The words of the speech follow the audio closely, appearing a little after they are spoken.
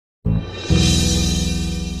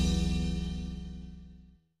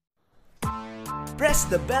press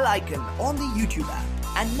the bell icon on the YouTube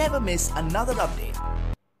app and never miss another update.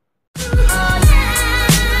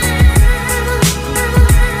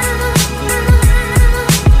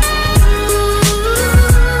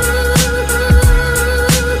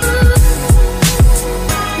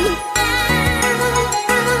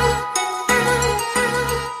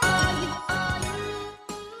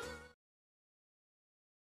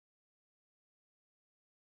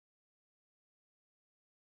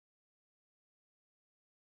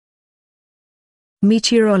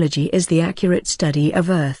 Meteorology is the accurate study of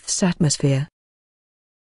Earth's atmosphere.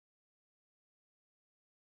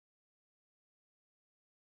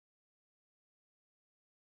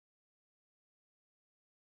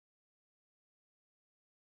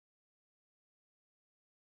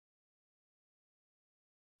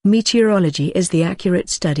 Meteorology is the accurate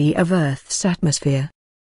study of Earth's atmosphere.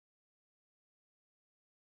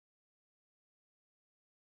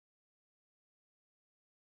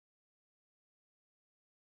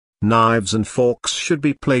 Knives and forks should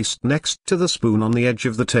be placed next to the spoon on the edge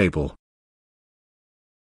of the table.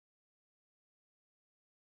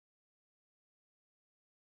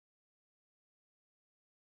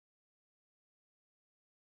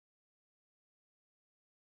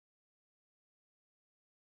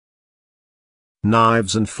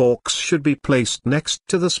 Knives and forks should be placed next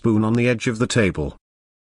to the spoon on the edge of the table.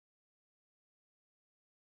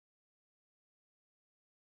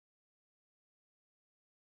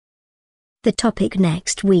 The topic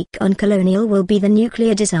next week on Colonial will be the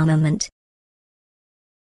nuclear disarmament.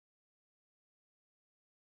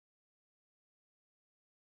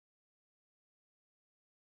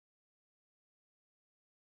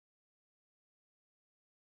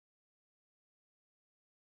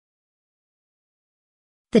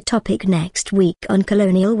 The topic next week on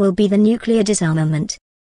Colonial will be the nuclear disarmament.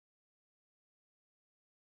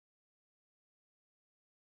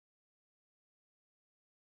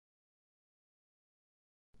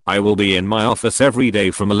 I will be in my office every day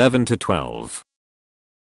from 11 to 12.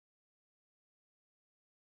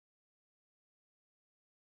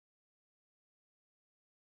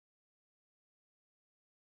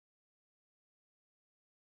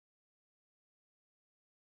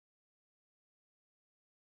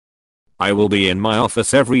 I will be in my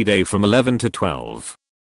office every day from 11 to 12.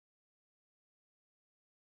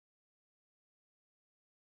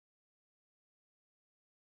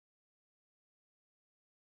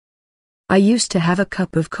 I used to have a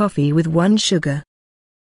cup of coffee with 1 sugar.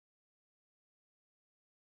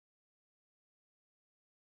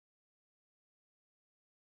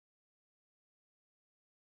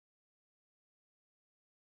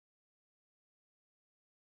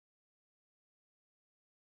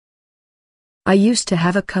 I used to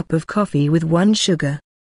have a cup of coffee with 1 sugar.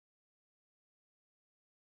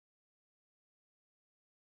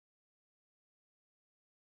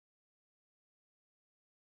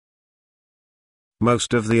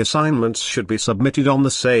 Most of the assignments should be submitted on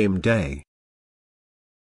the same day.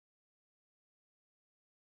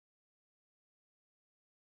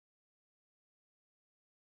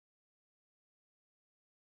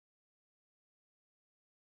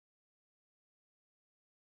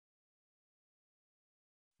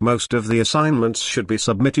 Most of the assignments should be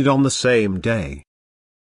submitted on the same day.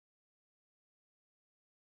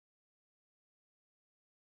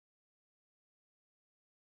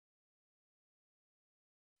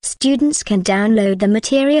 Students can download the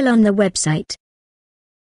material on the website.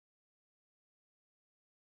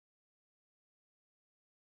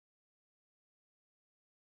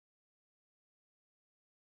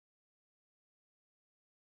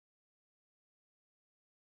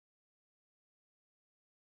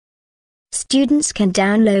 Students can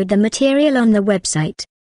download the material on the website.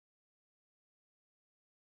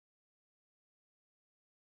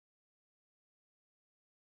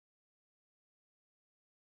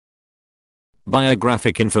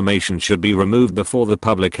 Biographic information should be removed before the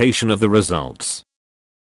publication of the results.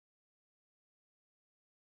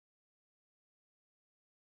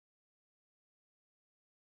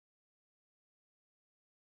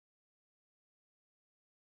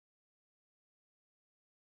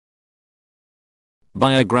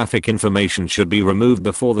 Biographic information should be removed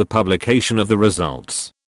before the publication of the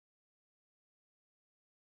results.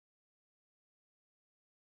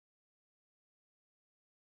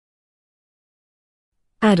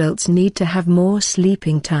 Adults need to have more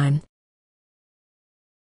sleeping time.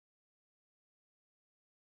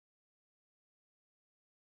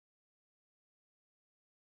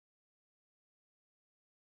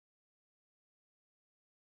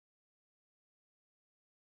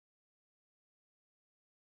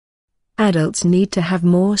 Adults need to have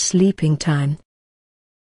more sleeping time.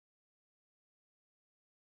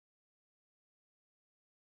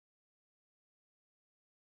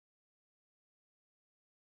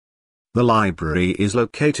 The library is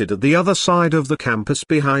located at the other side of the campus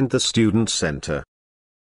behind the student center.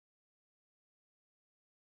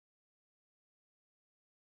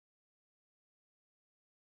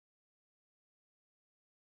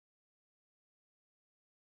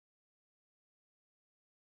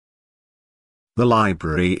 The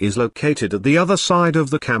library is located at the other side of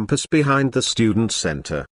the campus behind the student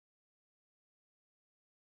center.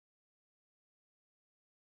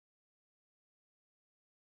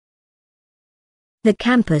 The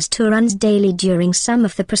campus tour runs daily during some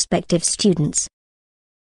of the prospective students.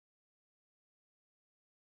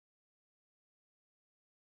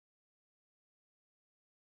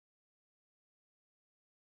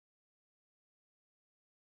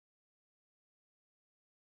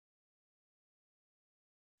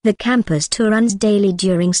 The campus tour runs daily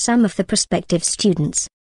during some of the prospective students.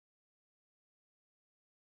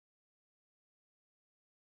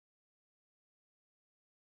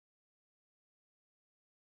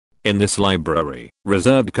 In this library,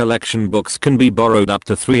 reserved collection books can be borrowed up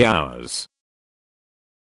to 3 hours.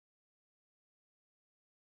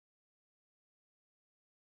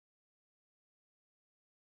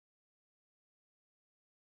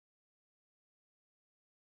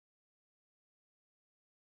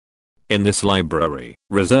 In this library,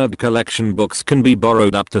 reserved collection books can be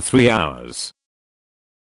borrowed up to 3 hours.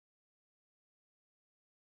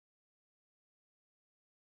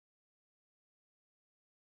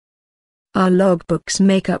 Our logbooks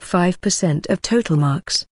make up 5% of total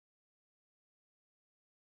marks.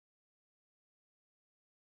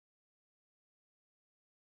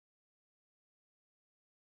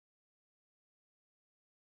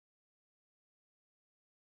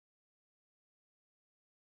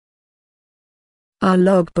 Our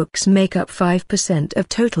logbooks make up 5% of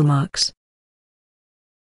total marks.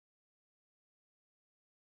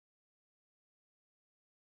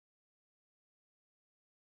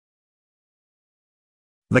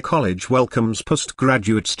 The college welcomes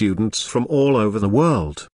postgraduate students from all over the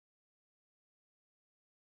world.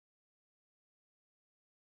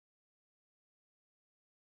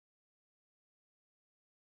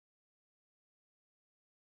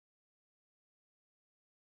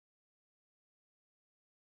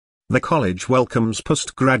 The college welcomes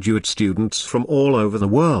postgraduate students from all over the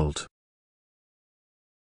world.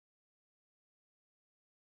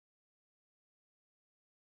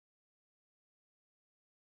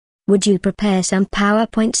 Would you prepare some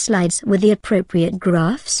PowerPoint slides with the appropriate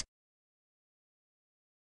graphs?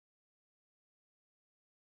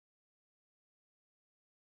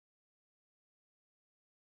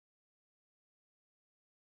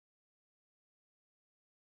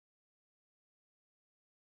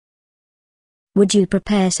 Would you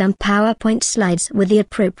prepare some PowerPoint slides with the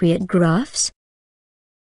appropriate graphs?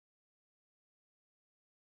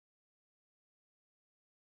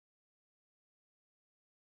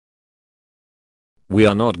 We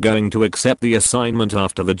are not going to accept the assignment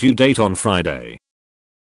after the due date on Friday.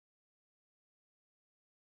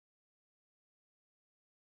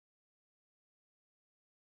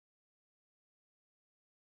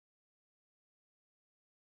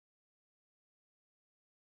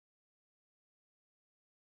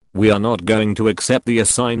 We are not going to accept the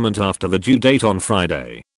assignment after the due date on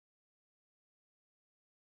Friday.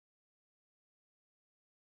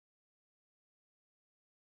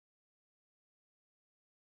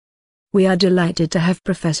 We are delighted to have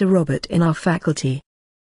Professor Robert in our faculty.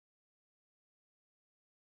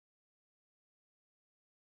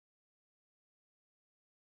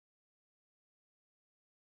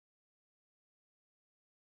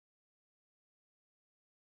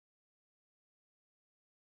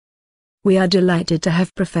 We are delighted to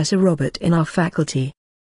have Professor Robert in our faculty.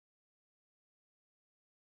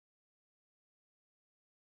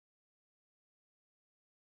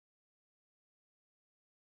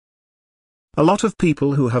 A lot of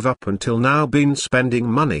people who have up until now been spending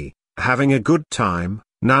money, having a good time,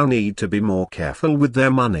 now need to be more careful with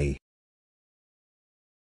their money.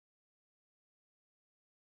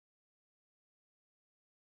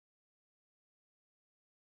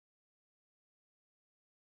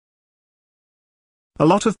 A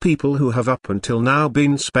lot of people who have up until now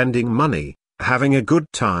been spending money, having a good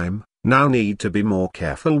time, now need to be more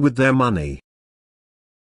careful with their money.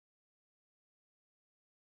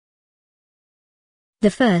 The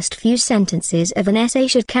first few sentences of an essay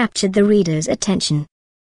should capture the reader's attention.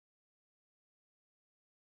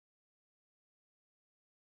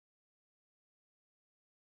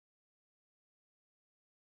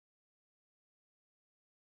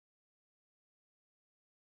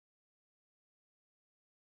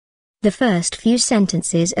 The first few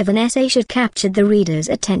sentences of an essay should capture the reader's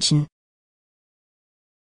attention.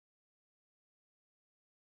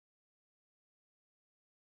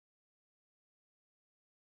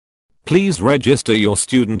 Please register your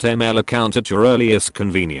student email account at your earliest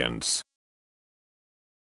convenience.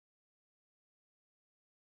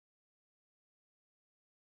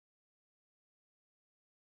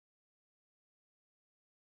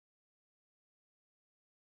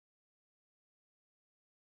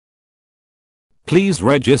 Please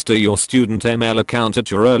register your student email account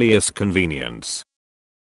at your earliest convenience.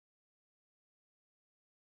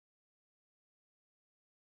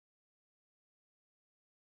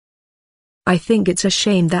 I think it's a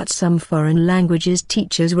shame that some foreign languages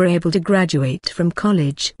teachers were able to graduate from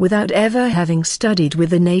college without ever having studied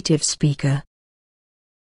with a native speaker.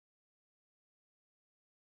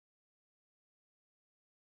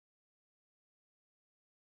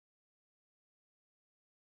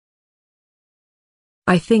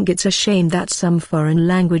 I think it's a shame that some foreign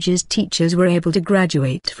languages teachers were able to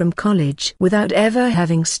graduate from college without ever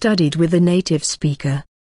having studied with a native speaker.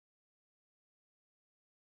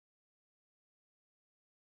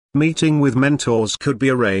 Meeting with mentors could be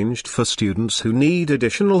arranged for students who need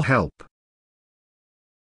additional help.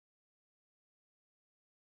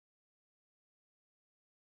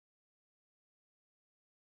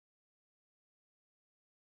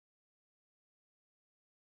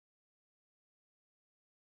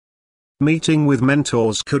 Meeting with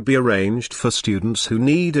mentors could be arranged for students who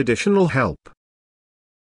need additional help.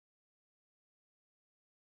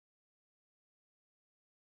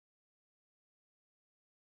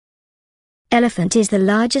 Elephant is the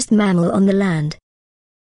largest mammal on the land.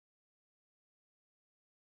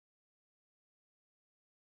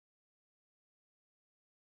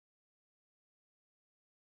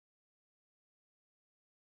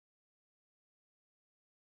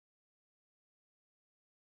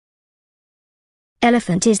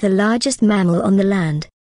 Elephant is the largest mammal on the land.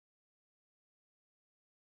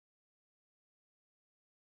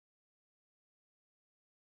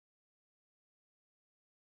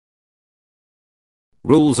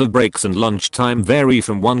 Rules of breaks and lunchtime vary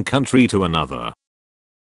from one country to another.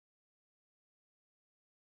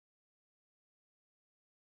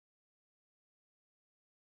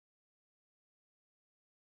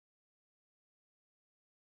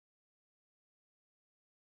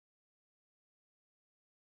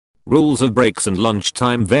 Rules of breaks and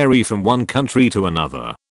lunchtime vary from one country to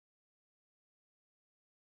another.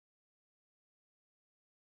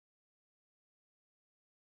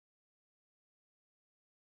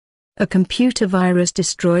 A computer virus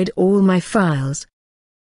destroyed all my files.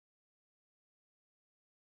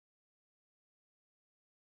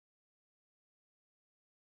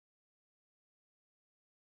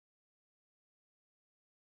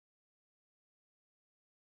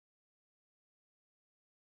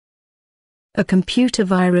 A computer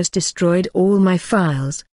virus destroyed all my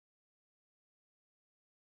files.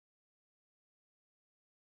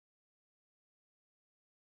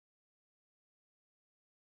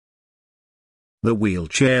 The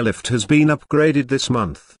wheelchair lift has been upgraded this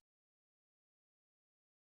month.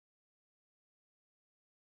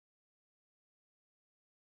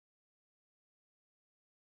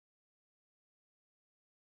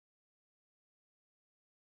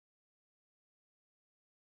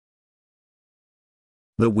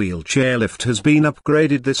 The wheelchair lift has been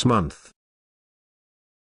upgraded this month.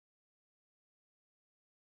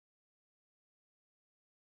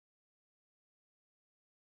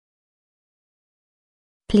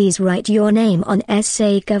 Please write your name on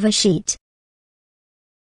essay cover sheet.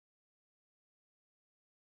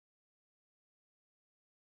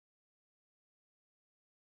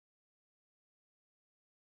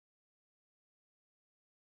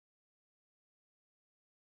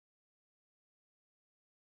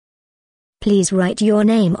 Please write your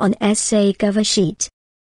name on essay cover sheet.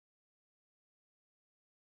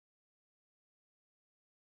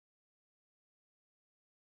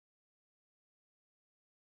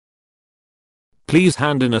 Please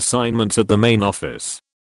hand in assignments at the main office.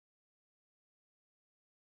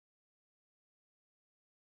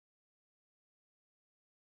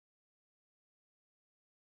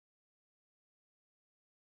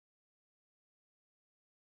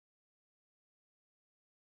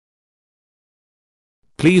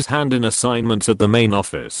 Please hand in assignments at the main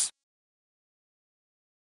office.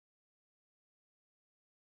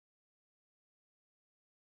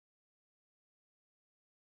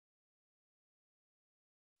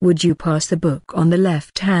 Would you pass the book on the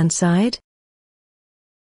left-hand side?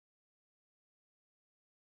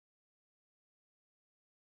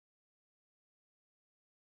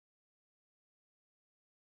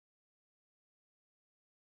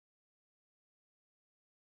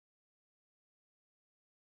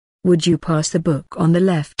 Would you pass the book on the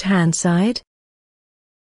left-hand side?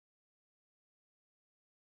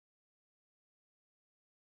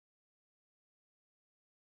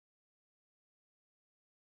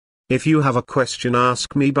 If you have a question,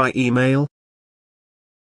 ask me by email.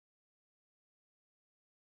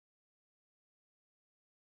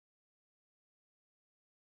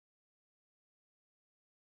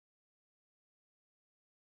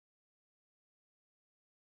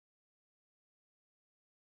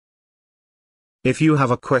 If you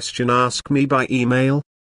have a question, ask me by email.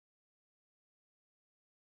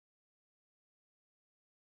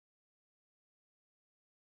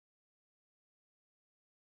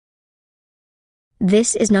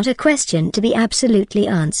 This is not a question to be absolutely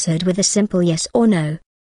answered with a simple yes or no.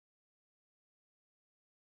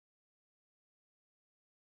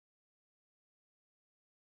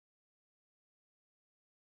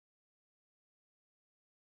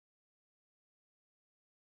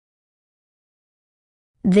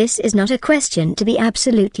 This is not a question to be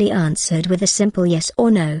absolutely answered with a simple yes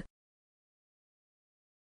or no.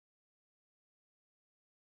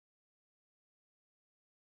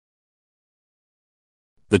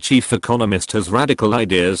 The chief economist has radical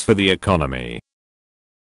ideas for the economy.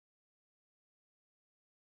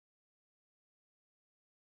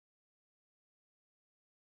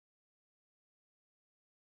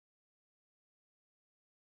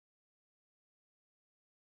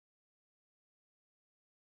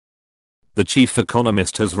 The chief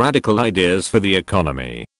economist has radical ideas for the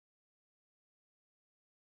economy.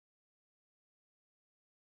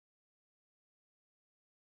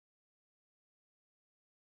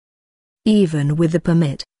 Even with the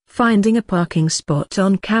permit, finding a parking spot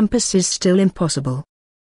on campus is still impossible.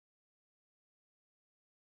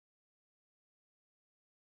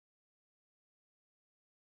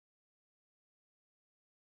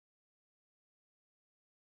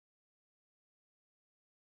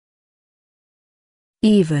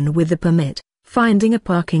 Even with the permit, finding a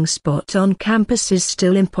parking spot on campus is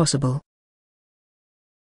still impossible.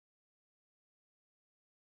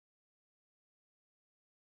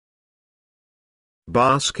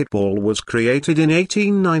 Basketball was created in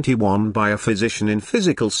 1891 by a physician in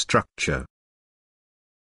physical structure.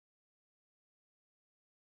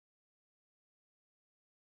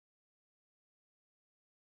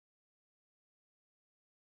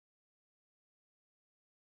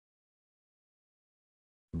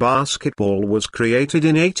 Basketball was created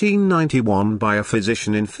in 1891 by a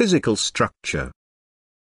physician in physical structure.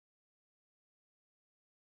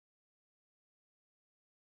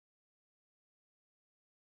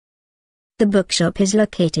 The bookshop is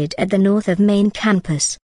located at the north of main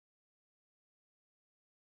campus.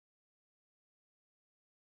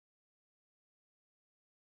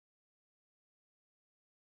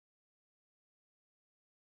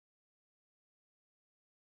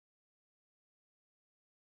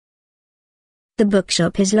 The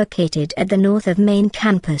bookshop is located at the north of main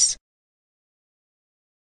campus.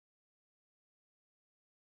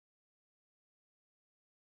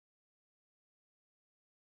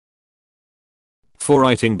 For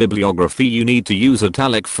writing bibliography, you need to use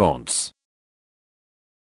italic fonts.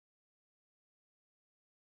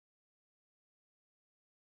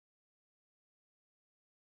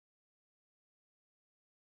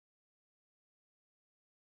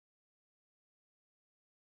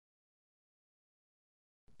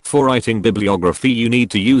 For writing bibliography, you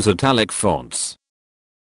need to use italic fonts.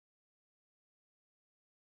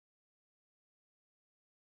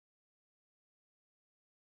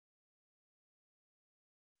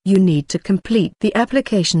 You need to complete the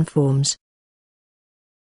application forms.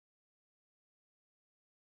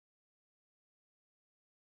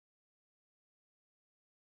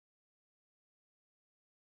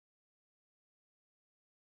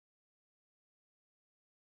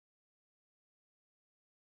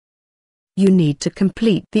 You need to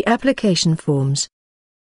complete the application forms.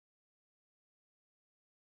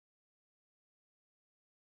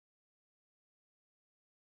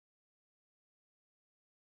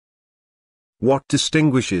 What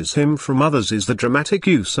distinguishes him from others is the dramatic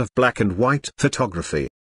use of black and white photography.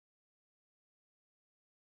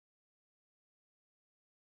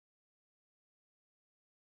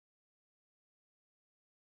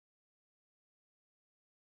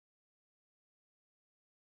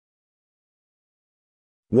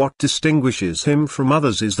 What distinguishes him from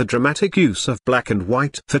others is the dramatic use of black and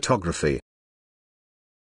white photography.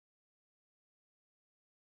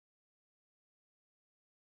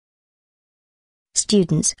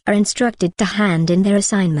 Students are instructed to hand in their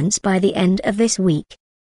assignments by the end of this week.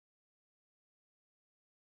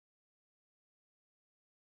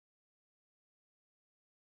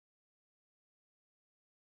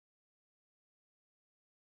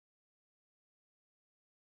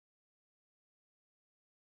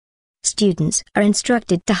 students are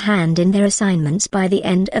instructed to hand in their assignments by the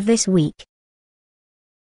end of this week.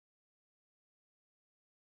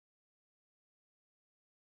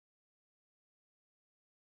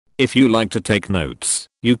 If you like to take notes,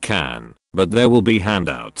 you can, but there will be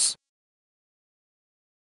handouts.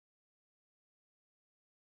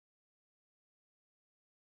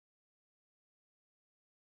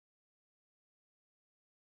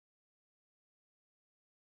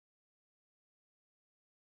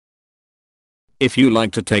 If you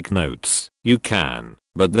like to take notes, you can,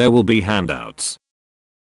 but there will be handouts.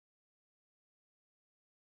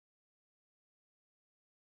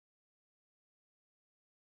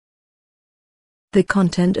 The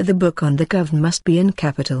content of the book on the cover must be in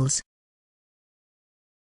capitals.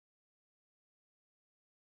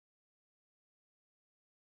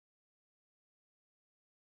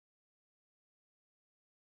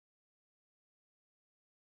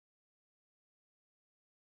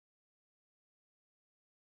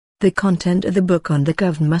 The content of the book on the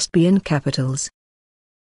cover must be in capitals.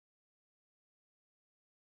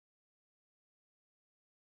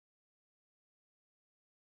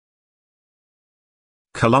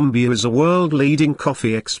 Colombia is a world-leading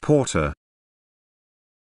coffee exporter.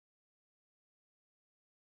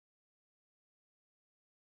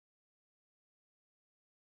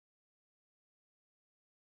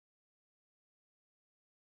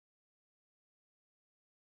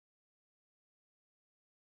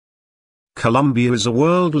 Colombia is a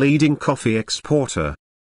world-leading coffee exporter.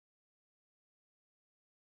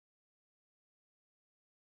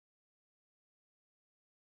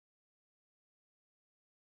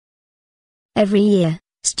 Every year,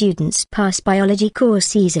 students pass biology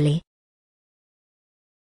course easily.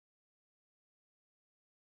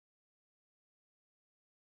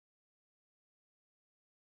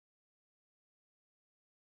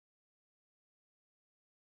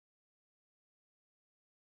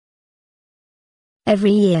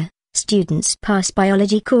 Every year, students pass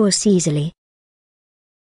biology course easily.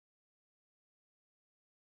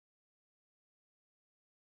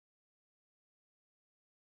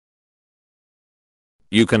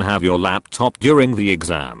 You can have your laptop during the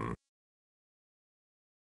exam.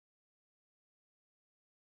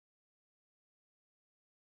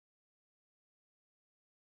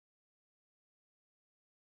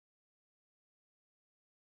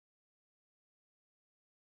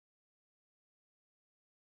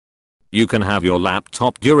 You can have your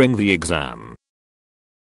laptop during the exam.